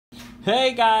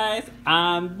Hey guys,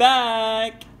 I'm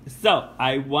back. So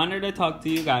I wanted to talk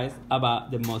to you guys about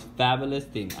the most fabulous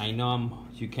thing. I know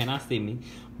you cannot see me,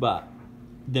 but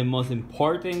the most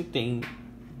important thing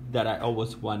that I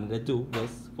always wanted to do was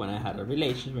when I had a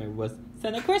relationship was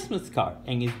send a Christmas card.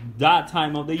 And it's that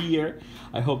time of the year.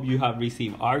 I hope you have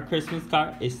received our Christmas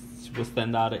card. It was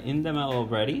sent out in the mail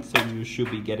already, so you should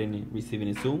be receiving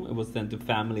it soon. It was sent to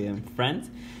family and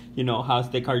friends. You know, how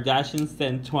the Kardashians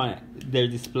they're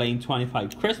displaying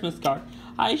 25 Christmas cards.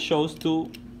 I chose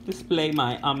to display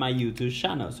on my YouTube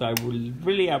channel. So I would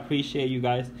really appreciate you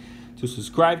guys to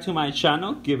subscribe to my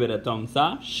channel, give it a thumbs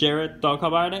up, share it, talk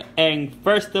about it. And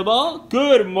first of all,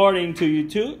 good morning to you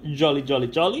too. Jolly, jolly,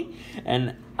 jolly.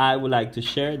 And I would like to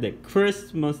share the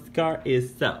Christmas card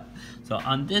itself. So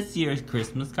on this year's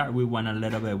Christmas card, we went a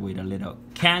little bit with a little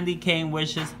candy cane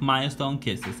wishes, milestone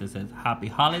kisses. It says happy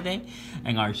holiday.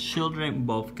 And our children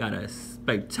both got a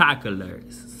spectacular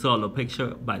solo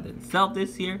picture by themselves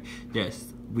this year. Yes,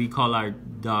 we call our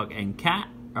dog and cat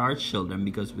our children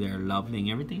because they are lovely and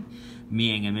everything.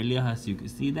 Me and Emilio, as you can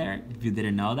see there, if you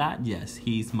didn't know that, yes,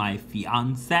 he's my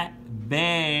fiance,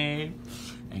 babe.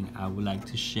 And I would like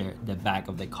to share the back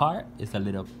of the card. It's a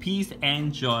little peace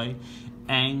and joy,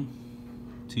 and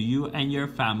to you and your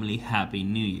family, Happy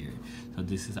New Year. So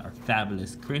this is our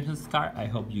fabulous Christmas card. I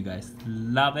hope you guys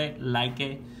love it, like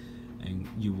it, and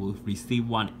you will receive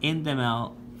one in the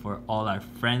mail for all our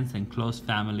friends and close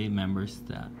family members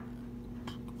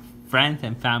friends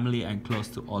and family and close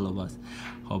to all of us.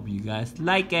 Hope you guys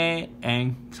like it.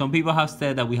 And some people have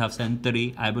said that we have sent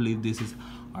 3. I believe this is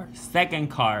our second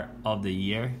card of the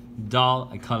year. Doll,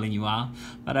 I'm calling you out.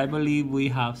 But I believe we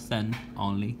have sent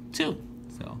only 2.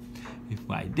 So if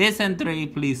I did send 3,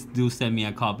 please do send me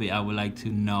a copy. I would like to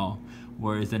know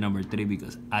where is the number 3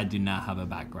 because I do not have a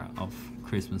background of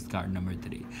Christmas card number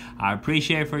 3. I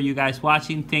appreciate for you guys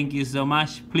watching. Thank you so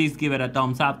much. Please give it a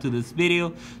thumbs up to this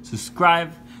video.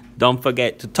 Subscribe. Don't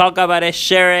forget to talk about it,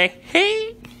 share it.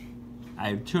 Hey,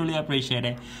 I truly appreciate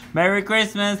it. Merry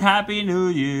Christmas, Happy New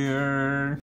Year.